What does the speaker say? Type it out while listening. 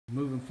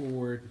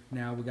forward,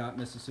 now we got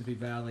Mississippi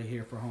Valley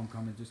here for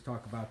homecoming. Just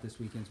talk about this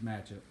weekend's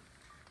matchup.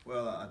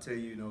 Well, I tell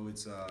you,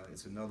 it's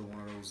another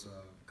one of those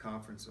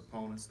conference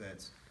opponents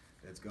that's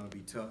going to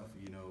be tough.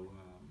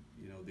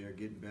 They're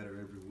getting better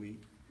every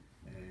week,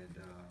 and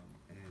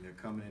they're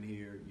coming in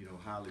here,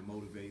 highly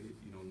motivated.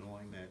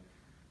 Knowing that,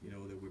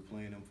 that we're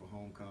playing them for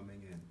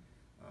homecoming, and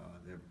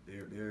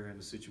they're in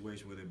a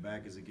situation where their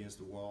back is against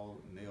the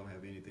wall and they don't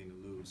have anything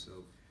to lose.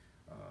 So,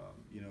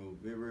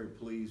 we're very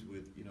pleased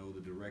with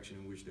the direction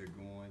in which they're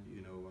going.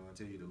 I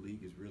tell you, the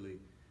league is really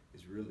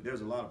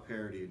there's a lot of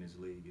parity in this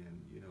league,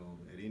 and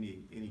at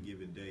any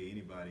given day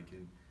anybody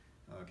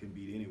can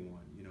beat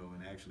anyone.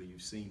 And actually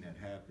you've seen that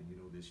happen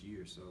this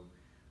year. So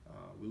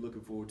we're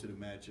looking forward to the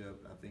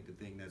matchup. I think the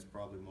thing that's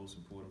probably most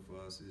important for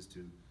us is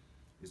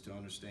to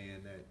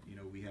understand that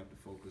we have to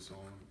focus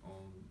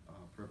on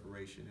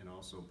preparation and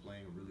also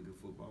playing a really good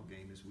football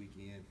game this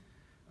weekend,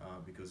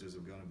 because there's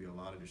going to be a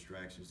lot of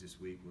distractions this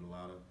week with a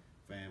lot of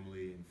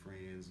family and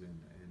friends and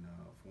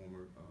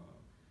former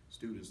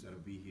students that'll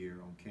be here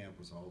on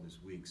campus all this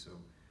week. So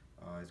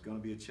it's going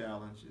to be a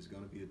challenge. It's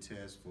going to be a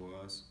test for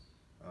us,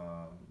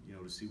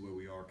 to see where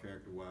we are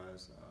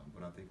character-wise.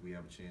 But I think we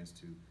have a chance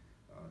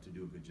to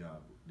do a good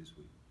job this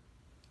week.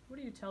 What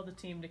do you tell the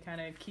team to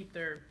kind of keep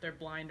their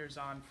blinders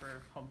on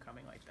for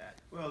homecoming like that?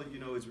 Well,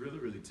 it's really,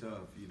 really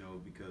tough,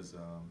 because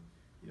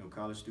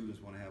college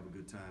students want to have a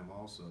good time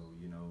also,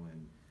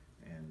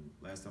 and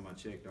last time I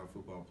checked, our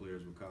football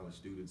players were college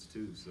students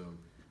too. So,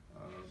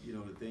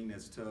 the thing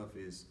that's tough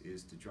is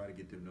to try to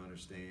get them to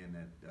understand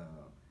that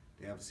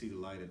they have to see the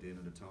light at the end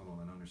of the tunnel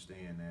and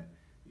understand that,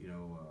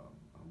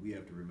 we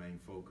have to remain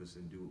focused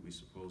and do what we're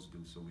supposed to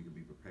do so we can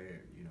be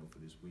prepared, for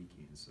this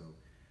weekend. So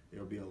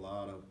there'll be a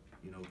lot of,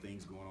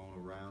 things going on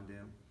around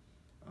them.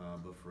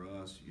 But for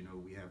us,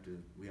 we have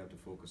to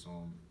focus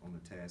on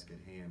the task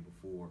at hand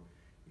before,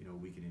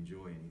 we can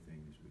enjoy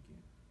anything this weekend.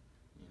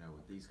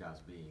 With these guys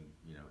being,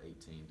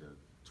 18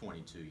 to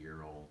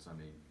 22-year-olds, I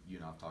mean, you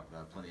and I've talked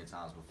about it plenty of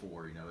times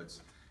before,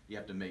 you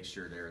have to make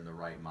sure they're in the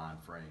right mind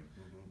frame.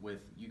 Mm-hmm. With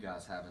you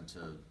guys having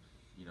to,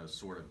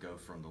 sort of go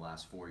from the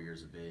last 4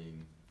 years of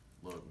being,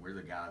 look, we're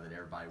the guy that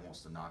everybody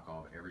wants to knock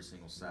off every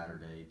single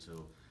Saturday,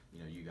 to,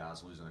 you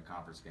guys losing a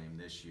conference game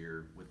this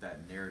year, with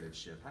that narrative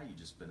shift, how you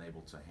just been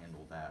able to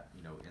handle that,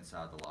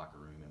 inside the locker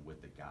room and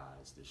with the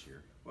guys this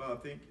year? Well, I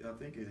think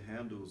it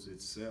handles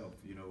itself,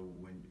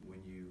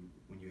 when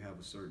you have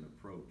a certain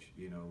approach.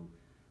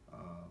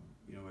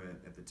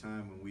 At the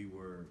time when we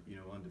were,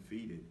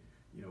 undefeated,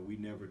 we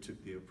never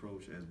took the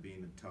approach as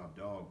being the top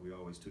dog. We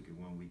always took it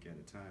 1 week at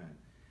a time,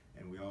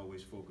 and we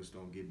always focused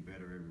on getting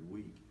better every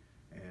week.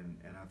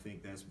 And I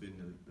think that's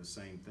been the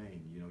same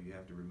thing. You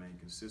have to remain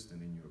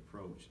consistent in your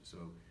approach. So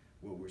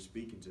what we're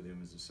speaking to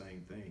them is the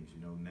same things.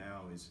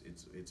 Now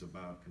it's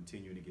about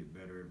continuing to get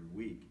better every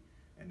week,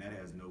 and that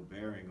has no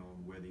bearing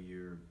on whether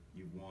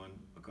you've won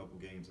a couple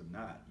games or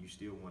not. You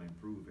still want to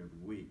improve every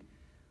week.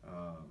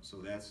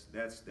 So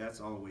that's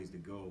always the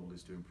goal,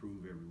 is to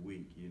improve every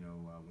week.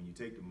 When you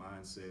take the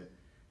mindset,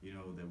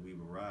 that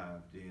we've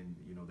arrived, then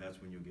that's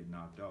when you'll get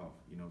knocked off.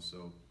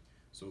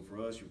 So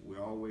for us,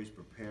 we're always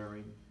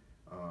preparing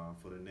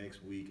for the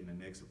next week and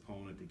the next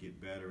opponent to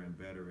get better and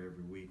better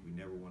every week. We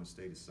never want to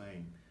stay the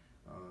same,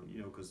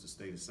 because to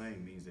stay the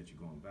same means that you're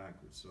going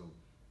backwards. So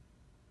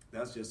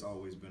that's just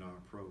always been our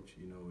approach,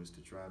 is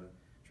to try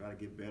to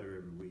get better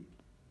every week.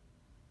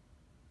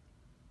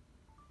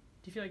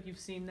 Do you feel like you've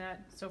seen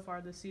that so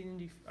far this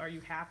season? Are you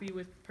happy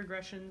with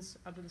progressions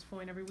up to this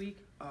point every week?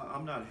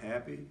 I'm not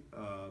happy,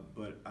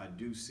 but I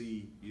do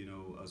see,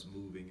 us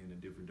moving in a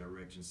different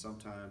direction.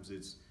 Sometimes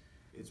it's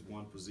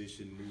one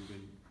position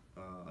moving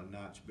a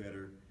notch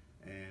better,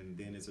 and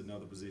then it's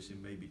another position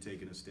maybe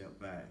taking a step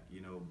back,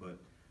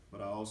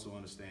 but I also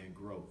understand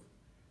growth,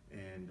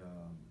 and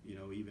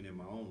even in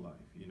my own life,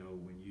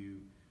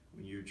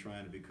 when you're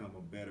trying to become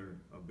a better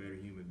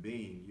human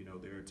being,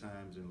 there are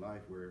times in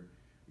life where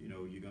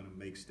you're going to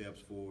make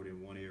steps forward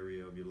in one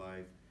area of your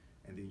life,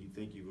 and then you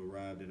think you've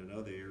arrived in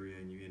another area,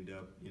 and you end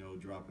up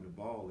dropping the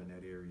ball in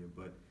that area.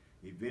 But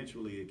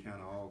eventually it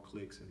kind of all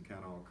clicks and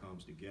kind of all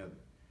comes together.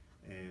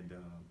 And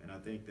I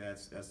think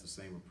that's the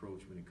same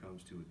approach when it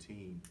comes to a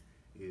team.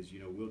 Is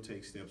we'll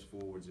take steps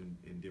forwards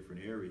in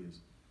different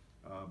areas,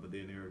 but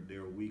then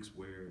there are weeks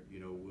where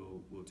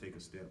we'll take a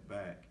step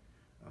back.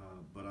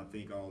 But I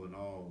think all in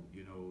all,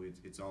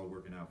 it's all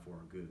working out for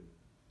our good.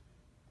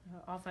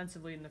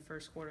 Offensively, in the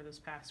first quarter this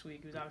past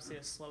week, it was obviously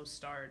a slow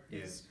start.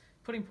 Yes. Is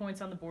putting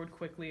points on the board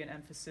quickly an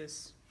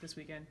emphasis this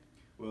weekend?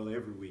 Well,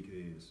 every week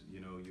it is.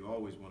 You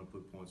always want to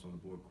put points on the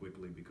board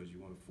quickly, because you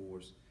want to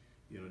force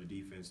the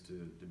defense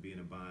to be in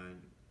a bind,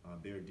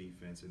 their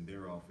defense and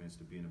their offense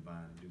to be in a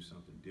bind and do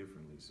something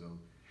differently. So,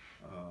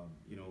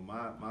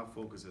 my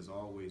focus has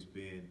always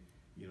been,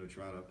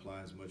 try to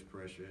apply as much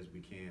pressure as we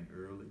can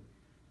early,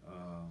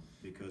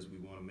 because we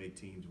want to make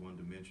teams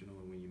one-dimensional,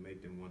 and when you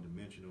make them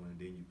one-dimensional, and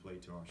then you play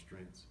to our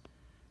strengths,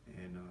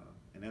 and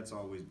that's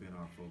always been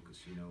our focus.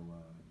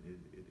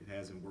 It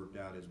hasn't worked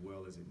out as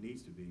well as it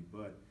needs to be,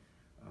 but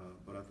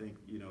But I think,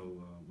 you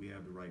know, we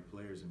have the right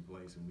players in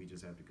place, and we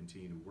just have to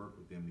continue to work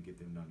with them to get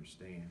them to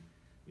understand,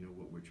 you know,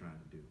 what we're trying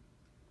to do.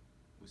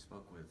 We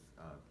spoke with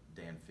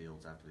Dan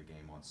Fields after the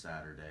game on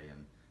Saturday,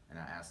 and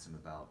I asked him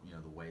about, you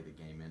know, the way the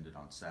game ended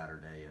on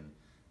Saturday and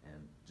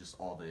just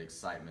all the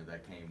excitement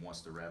that came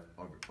once the ref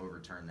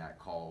overturned that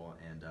call,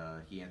 and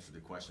he answered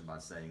the question by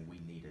saying we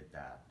needed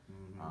that.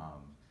 Mm-hmm.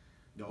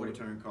 The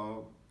overturn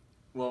call?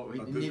 Well, we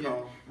A good needed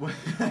call?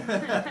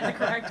 The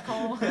correct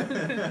call.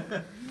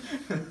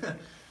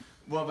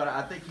 Well, but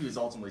I think he was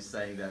ultimately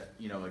saying that,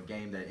 you know, a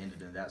game that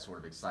ended in that sort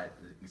of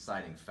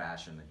exciting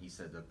fashion, that he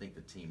said, I think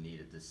the team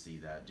needed to see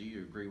that. Do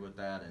you agree with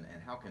that? And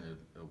how can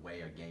a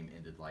way a game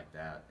ended like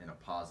that in a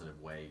positive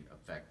way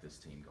affect this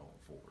team going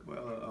forward?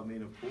 Well, I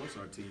mean, of course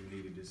our team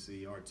needed to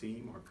see, our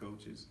team, our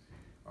coaches,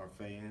 our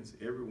fans,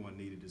 everyone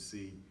needed to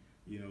see,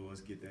 you know,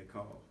 us get that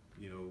call.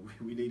 You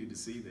know, we needed to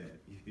see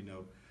that, you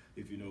know,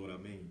 if you know what I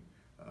mean.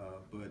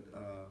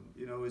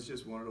 You know, it's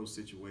just one of those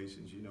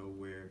situations, you know,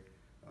 where,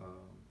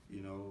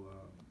 you know,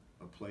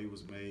 a play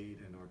was made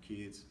and our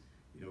kids,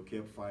 you know,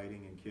 kept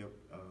fighting and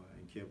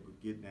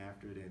kept getting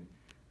after it, and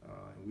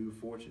we were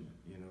fortunate,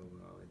 you know,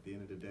 at the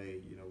end of the day,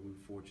 you know, we were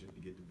fortunate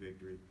to get the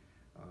victory.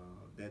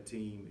 That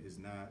team is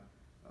not,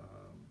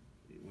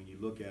 when you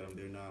look at them,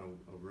 they're not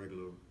a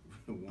regular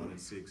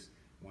 1-6,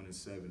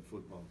 1-7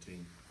 football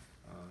team.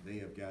 They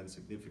have gotten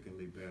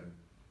significantly better.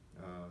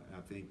 And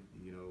I think,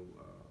 you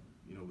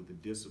know, with the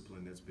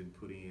discipline that's been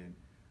put in,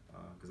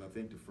 because I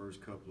think the first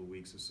couple of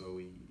weeks or so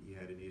he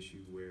had an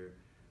issue where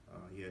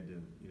he had to,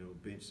 you know,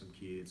 bench some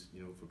kids, you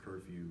know, for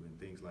curfew and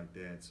things like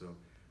that. So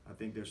I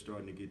think they're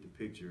starting to get the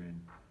picture, and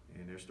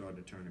they're starting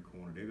to turn the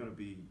corner. They're going to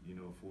be, you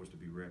know, a force to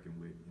be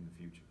reckoned with in the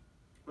future.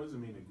 What does it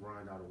mean to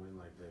grind out a win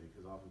like that?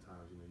 Because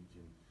oftentimes, you know, you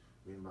can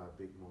win by a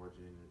big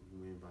margin,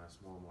 you win by a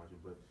small margin,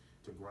 but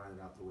to grind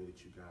it out the way that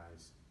you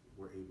guys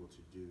were able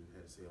to do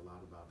had to say a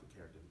lot about the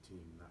character of the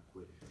team, not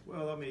quitting.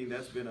 Well, I mean,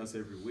 that's been us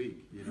every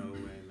week, you know,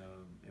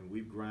 and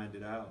we've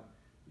grinded out,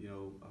 you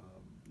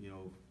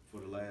know, for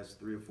the last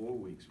 3 or 4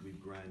 weeks,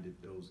 we've grinded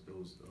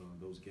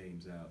those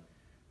games out,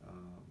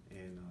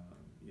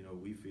 you know,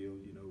 we feel,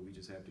 you know, we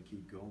just have to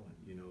keep going,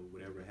 you know,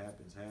 whatever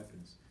happens,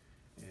 happens,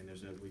 and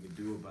there's nothing we can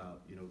do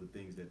about, you know, the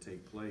things that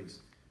take place,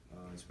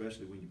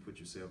 especially when you put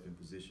yourself in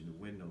position to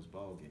win those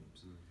ball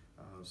games.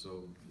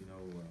 So, you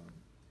know,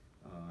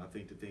 I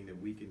think the thing that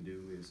we can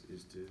do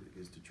is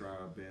to try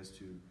our best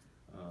to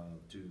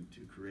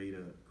create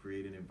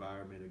an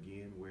environment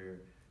again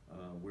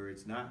where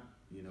it's not,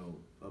 you know,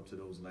 up to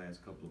those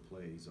last couple of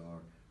plays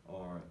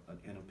or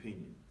an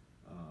opinion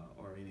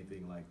or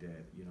anything like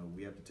that. You know,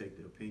 we have to take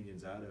the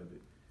opinions out of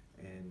it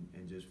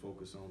and just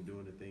focus on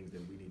doing the things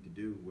that we need to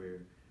do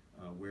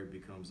where it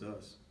becomes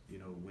us, you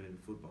know, winning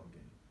the football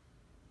game.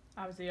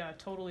 Obviously,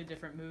 totally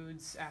different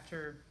moods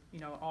after, you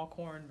know,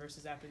 Alcorn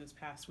versus after this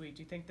past week.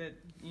 Do you think that,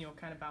 you know,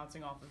 kind of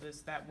bouncing off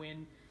of that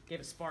win gave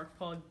a spark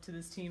plug to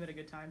this team at a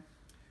good time?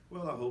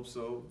 Well, I hope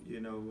so.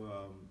 You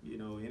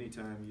know,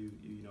 anytime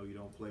you know you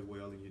don't play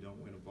well and you don't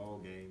win a ball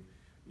game,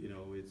 you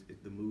know,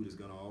 the mood is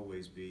going to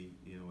always be,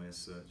 you know, as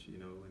such. You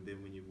know, and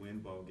then when you win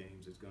ball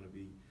games, it's going to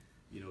be,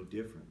 you know,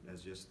 different.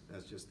 That's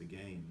just the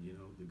game. You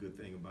know, the good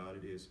thing about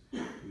it is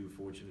we were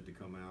fortunate to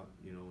come out,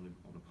 you know,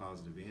 on the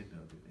positive end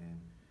of it, and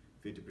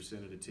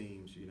 50% of the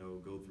teams, you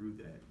know, go through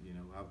that. You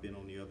know, I've been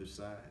on the other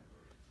side,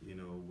 you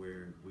know,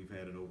 where we've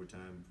had an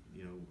overtime,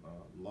 you know,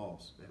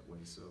 loss that way.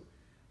 So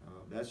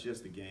that's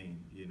just the game,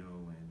 you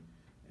know,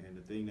 and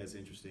the thing that's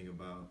interesting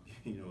about,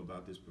 you know,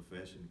 about this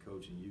profession,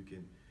 coaching,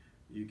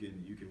 you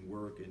can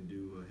work and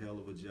do a hell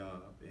of a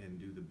job and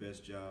do the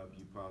best job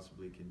you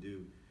possibly can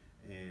do,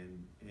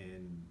 and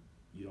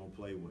you don't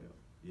play well,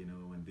 you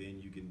know, and then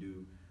you can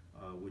do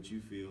what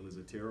you feel is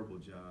a terrible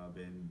job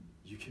and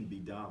you can be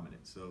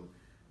dominant. So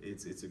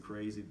it's a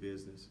crazy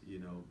business, you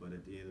know, but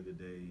at the end of the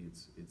day,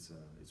 it's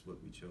what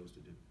we chose to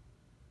do.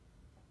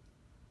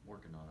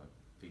 Working on a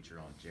feature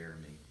on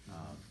Jeremy,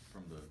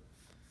 from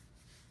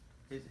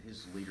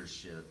his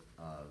leadership,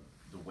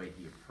 the way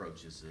he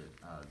approaches it.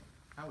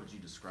 How would you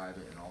describe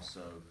it, and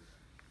also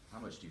how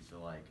much do you feel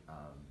like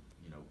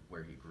you know,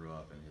 where he grew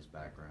up and his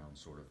background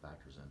sort of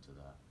factors into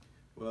that?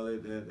 Well,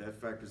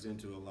 that factors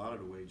into a lot of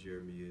the way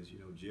Jeremy is. You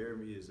know,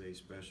 Jeremy is a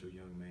special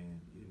young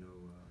man. You know,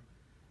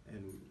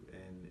 and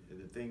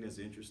the thing that's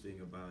interesting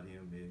about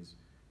him is,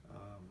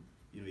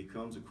 you know, he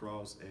comes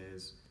across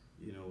as,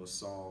 you know, a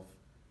soft,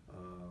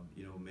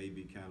 you know,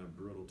 maybe kind of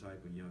brutal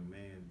type of young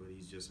man, but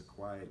he's just a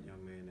quiet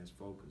young man that's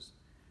focused.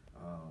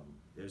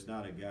 There's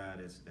not a guy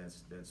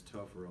that's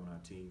tougher on our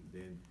team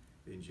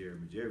than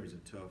Jeremy. Jeremy's a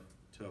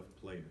tough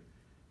player,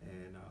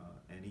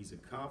 and he's a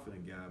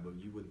confident guy, but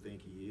you wouldn't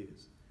think he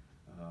is.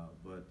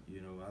 But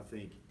you know, I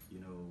think, you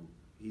know,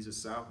 he's a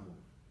sophomore,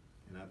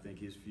 and I think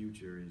his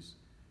future is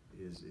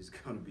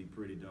going to be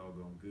pretty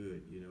doggone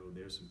good. You know,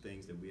 there's some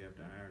things that we have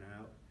to iron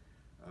out,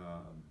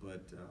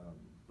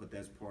 but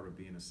that's part of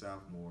being a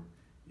sophomore,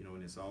 you know,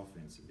 in this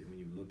offense. And when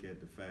you look at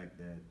the fact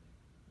that,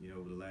 you know,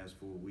 over the last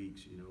 4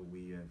 weeks, you know,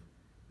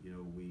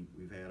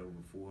 we've had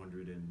over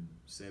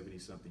 470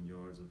 something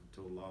yards of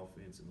total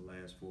offense in the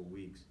last 4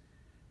 weeks,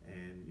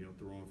 and, you know,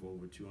 throwing for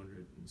over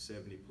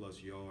 270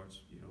 plus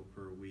yards, you know,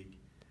 per week.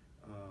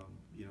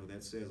 You know,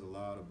 that says a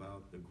lot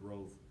about the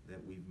growth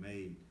that we've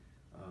made.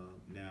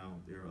 Now,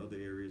 there are other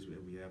areas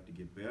that we have to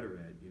get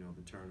better at, you know,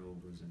 the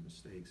turnovers and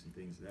mistakes and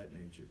things of that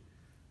nature,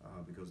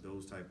 because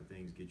those type of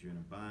things get you in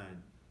a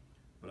bind.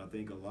 But I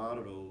think a lot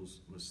of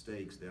those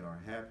mistakes that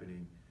are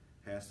happening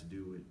has to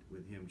do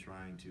with him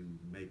trying to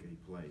make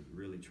a play,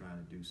 really trying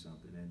to do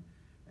something.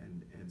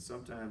 And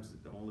sometimes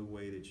the only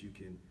way that you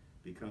can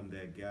become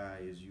that guy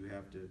is you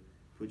have to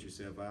put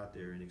yourself out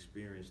there and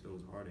experience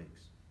those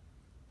heartaches.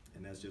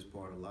 And that's just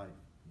part of life,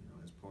 you know,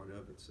 that's part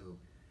of it. So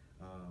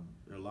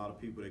there are a lot of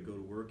people that go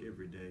to work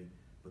every day,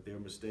 but their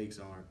mistakes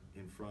aren't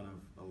in front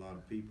of a lot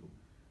of people.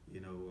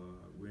 You know,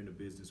 we're in a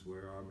business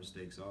where our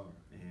mistakes are,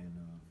 and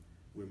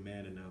we're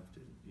man enough to,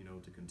 you know,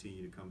 to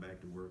continue to come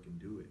back to work and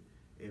do it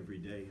every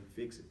day and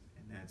fix it.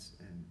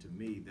 And to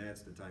me,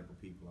 that's the type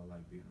of people I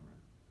like being around.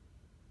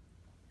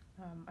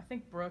 I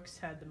think Brooks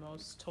had the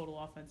most total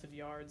offensive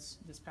yards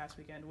this past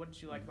weekend. What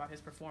did you like about his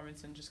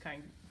performance and just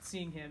kind of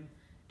seeing him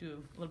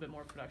do a little bit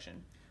more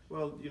production?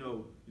 Well, you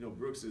know,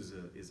 Brooks is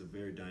a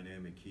very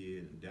dynamic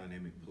kid, a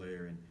dynamic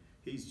player, and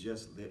he's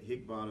just that.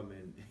 Hickbottom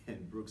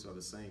and Brooks are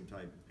the same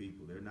type of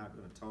people. They're not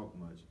going to talk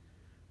much,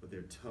 but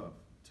they're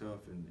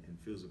tough and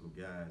physical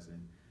guys.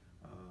 And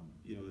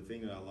you know, the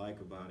thing that I like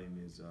about him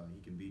is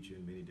he can beat you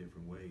in many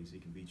different ways. He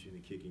can beat you in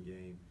the kicking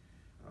game.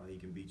 He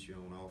can beat you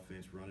on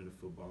offense, running the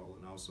football,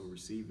 and also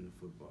receiving the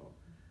football.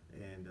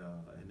 And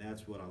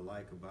that's what I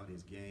like about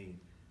his game.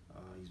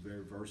 He's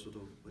very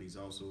versatile, but he's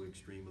also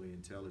extremely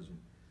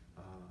intelligent.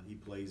 He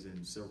plays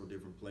in several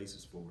different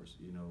places for us,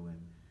 you know, and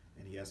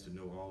he has to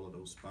know all of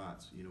those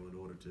spots, you know, in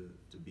order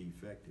to be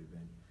effective.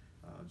 And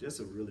just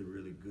a really,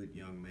 really good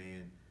young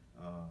man.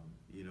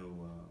 You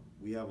know,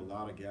 we have a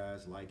lot of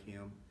guys like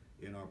him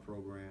in our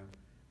program,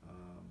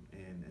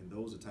 and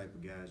those are the type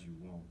of guys you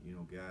want, you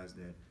know, guys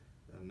that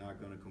are not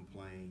going to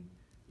complain.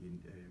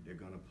 They're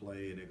going to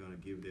play, and they're going to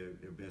give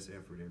their best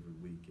effort every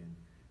week. And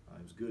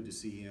it was good to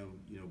see him,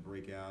 you know,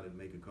 break out and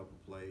make a couple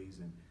plays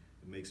and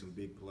make some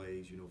big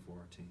plays, you know, for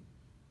our team.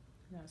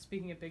 Now,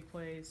 speaking of big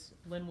plays,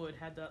 Linwood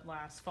had that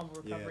last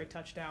fumble recovery Yeah.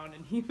 touchdown,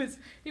 and he was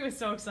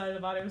so excited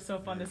about it. It was so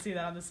fun Yeah. to see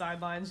that on the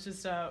sidelines.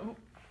 Just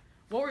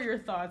what were your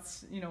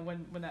thoughts, you know,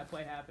 when that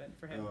play happened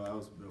for him?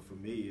 For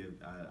me,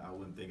 I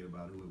wasn't thinking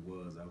about who it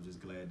was. I was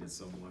just glad that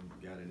someone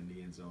got it in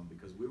the end zone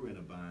because we were in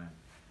a bind,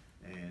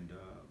 and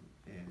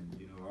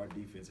you know, our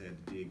defense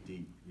had to dig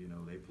deep. You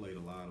know, they played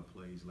a lot of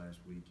plays last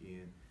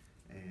weekend,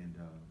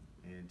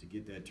 and to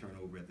get that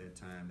turnover at that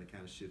time, that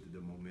kind of shifted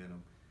the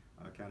momentum,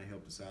 kind of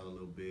helped us out a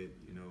little bit,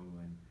 you know,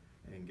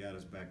 and got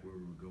us back where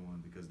we were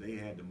going because they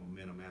had the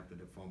momentum after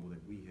the fumble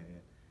that we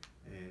had.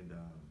 And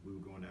we were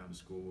going down to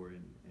score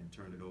and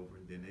turn it over,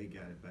 and then they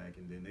got it back,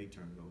 and then they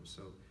turned it over.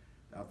 So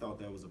I thought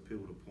that was a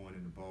pivotal point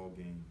in the ball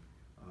game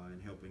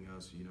in helping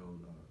us, you know,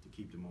 to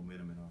keep the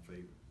momentum in our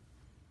favor.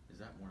 Is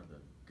that one of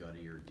the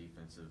guttier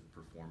defensive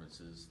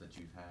performances that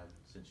you've had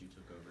since you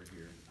took over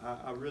here?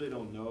 I really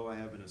don't know. I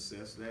haven't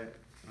assessed that.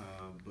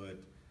 But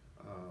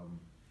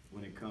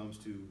when it comes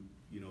to,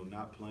 you know,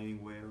 not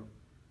playing well,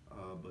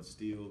 but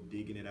still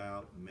digging it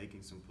out and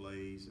making some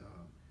plays,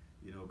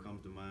 you know,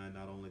 comes to mind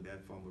not only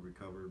that fumble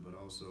recovery, but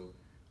also,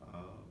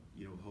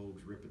 you know,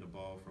 Hogues ripping the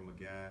ball from a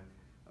guy.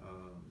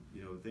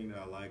 You know, the thing that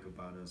I like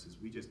about us is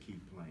we just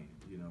keep playing.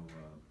 You know,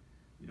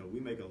 we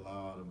make a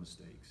lot of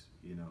mistakes,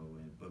 you know,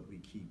 but we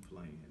keep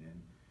playing.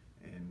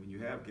 And when you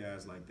have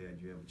guys like that,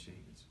 you have a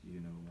chance.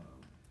 You know,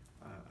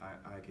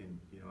 I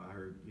can, you know, I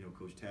heard, you know,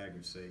 Coach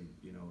Taggart say,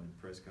 you know, in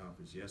press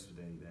conference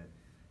yesterday that,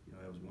 you know,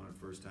 that was one of the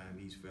first time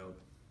he's felt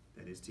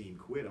that his team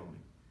quit on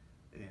him.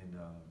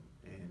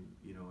 And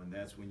you know, and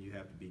that's when you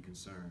have to be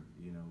concerned,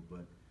 you know,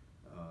 but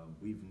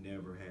we've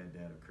never had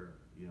that occur,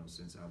 you know,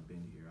 since I've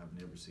been here. I've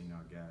never seen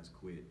our guys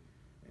quit,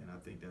 and I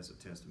think that's a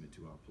testament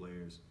to our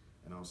players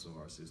and also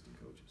our assistant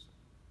coaches.